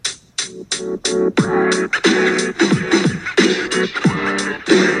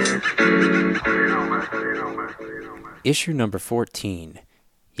Issue number 14.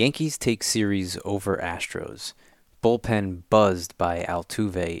 Yankees take series over Astros. Bullpen buzzed by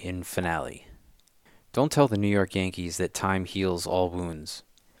Altuve in finale. Don't tell the New York Yankees that time heals all wounds.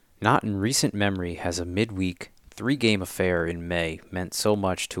 Not in recent memory has a midweek, 3-game affair in May meant so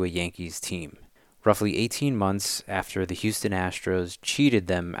much to a Yankees team. Roughly 18 months after the Houston Astros cheated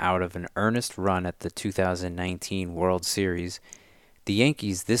them out of an earnest run at the 2019 World Series, the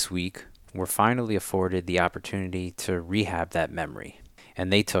Yankees this week were finally afforded the opportunity to rehab that memory,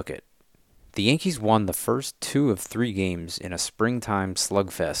 and they took it. The Yankees won the first 2 of 3 games in a springtime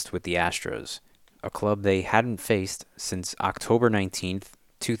slugfest with the Astros, a club they hadn't faced since October 19th,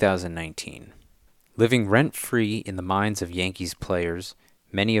 2019. Living rent-free in the minds of Yankees players,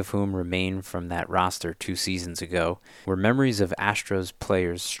 many of whom remain from that roster 2 seasons ago, were memories of Astros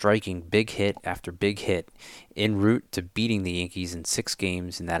players striking big hit after big hit en route to beating the Yankees in 6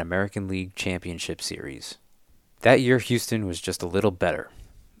 games in that American League Championship Series. That year, Houston was just a little better,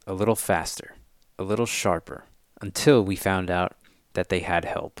 a little faster, a little sharper, until we found out that they had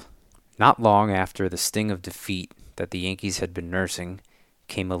help. Not long after the sting of defeat that the Yankees had been nursing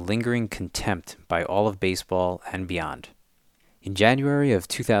came a lingering contempt by all of baseball and beyond. In January of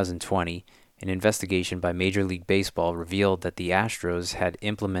 2020, an investigation by Major League Baseball revealed that the Astros had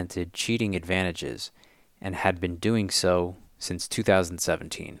implemented cheating advantages and had been doing so since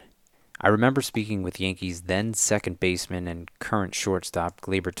 2017. I remember speaking with Yankees then second baseman and current shortstop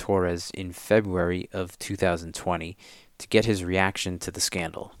Gleyber Torres in February of 2020 to get his reaction to the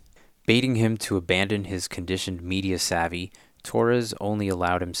scandal. Baiting him to abandon his conditioned media savvy, Torres only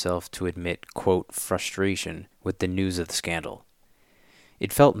allowed himself to admit, quote, frustration with the news of the scandal.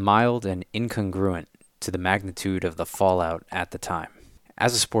 It felt mild and incongruent to the magnitude of the fallout at the time.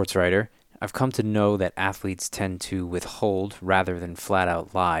 As a sports writer, I've come to know that athletes tend to withhold rather than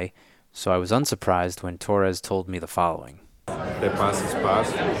flat-out lie, so I was unsurprised when Torres told me the following. The past is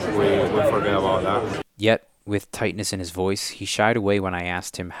past. We forget about that. Yet, with tightness in his voice, he shied away when I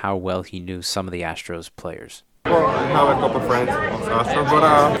asked him how well he knew some of the Astros players. Well, I have a couple friends of Astros, but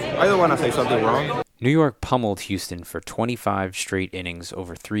I don't want to say something wrong. New York pummeled Houston for 25 straight innings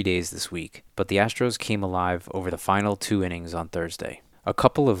over 3 days this week, but the Astros came alive over the final 2 innings on Thursday. A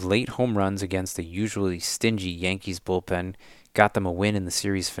couple of late home runs against the usually stingy Yankees bullpen got them a win in the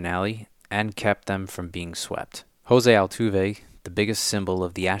series finale and kept them from being swept. Jose Altuve, the biggest symbol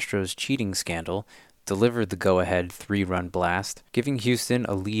of the Astros cheating scandal, delivered the go-ahead 3-run blast, giving Houston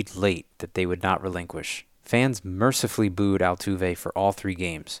a lead late that they would not relinquish. Fans mercifully booed Altuve for all 3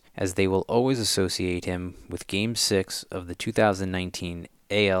 games, as they will always associate him with Game 6 of the 2019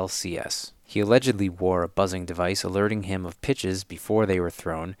 ALCS. He allegedly wore a buzzing device alerting him of pitches before they were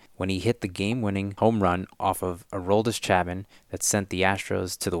thrown when he hit the game-winning home run off of Aroldis Chapman that sent the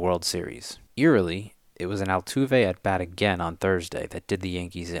Astros to the World Series. Eerily, it was an Altuve at-bat again on Thursday that did the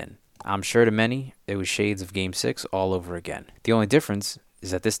Yankees in. I'm sure to many, it was shades of Game 6 all over again. The only difference is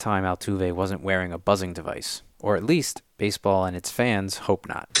that this time Altuve wasn't wearing a buzzing device. Or at least, baseball and its fans hope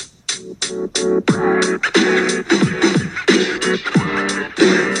not.